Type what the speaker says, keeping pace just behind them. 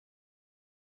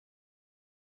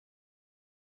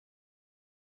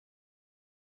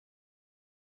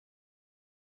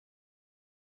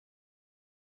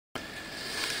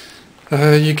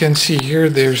You can see here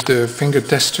there's the finger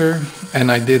tester,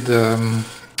 and I did a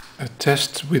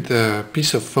test with a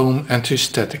piece of foam,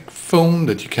 anti-static foam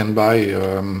that you can buy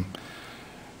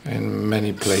in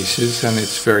many places, and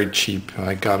it's very cheap.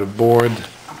 I got a board,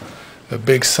 a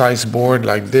big size board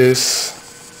like this.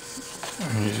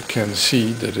 You can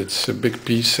see that it's a big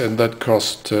piece, and that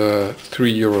cost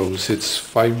 €3. It's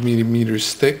 5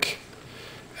 millimeters thick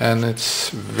and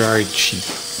it's very cheap.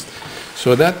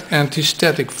 So that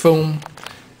anti-static foam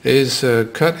is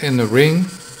cut in a ring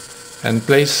and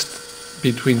placed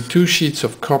between two sheets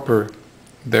of copper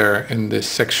there in this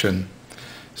section.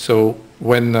 So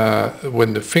when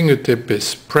the fingertip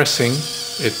is pressing,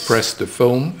 it presses the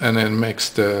foam and then makes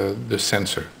the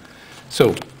sensor.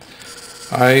 So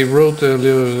I wrote a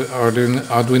little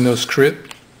Arduino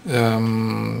script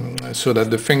so that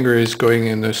the finger is going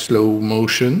in a slow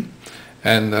motion,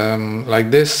 and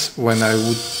like this, when I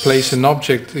would place an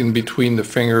object in between the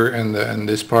finger and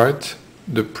this part,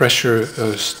 the pressure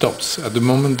stops. At the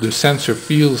moment the sensor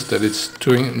feels that it's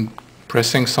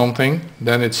pressing something,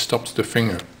 then it stops the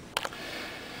finger.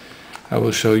 I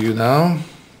will show you now.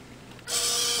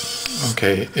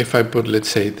 Okay, if I put, let's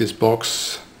say, this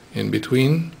box in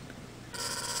between,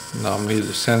 normally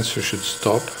the sensor should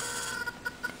stop.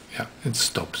 Yeah, it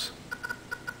stops.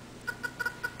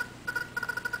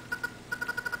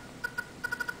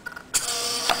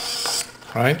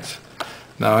 Right?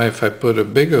 Now if I put a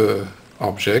bigger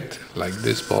object, like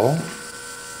this ball,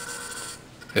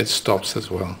 it stops as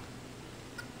well.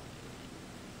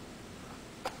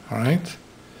 Alright?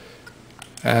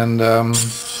 And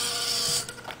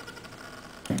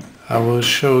I will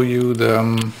show you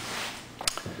the...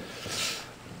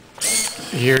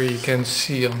 Here you can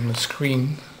see on the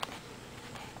screen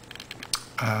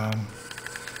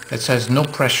it says no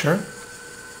pressure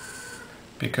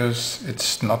because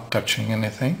it's not touching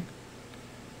anything.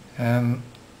 And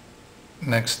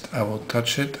next I will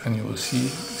touch it and you will see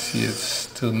it's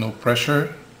still no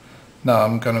pressure. Now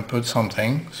I'm gonna put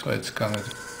something, so it's gonna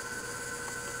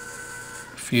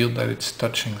feel that it's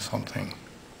touching something.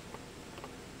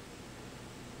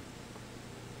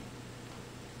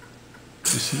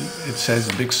 You see, it says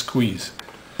big squeeze.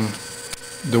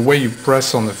 The way you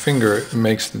press on the finger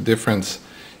makes the difference.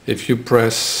 If you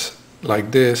press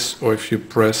like this or if you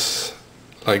press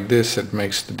like this, it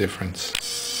makes the difference.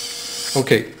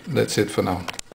 Okay, that's it for now.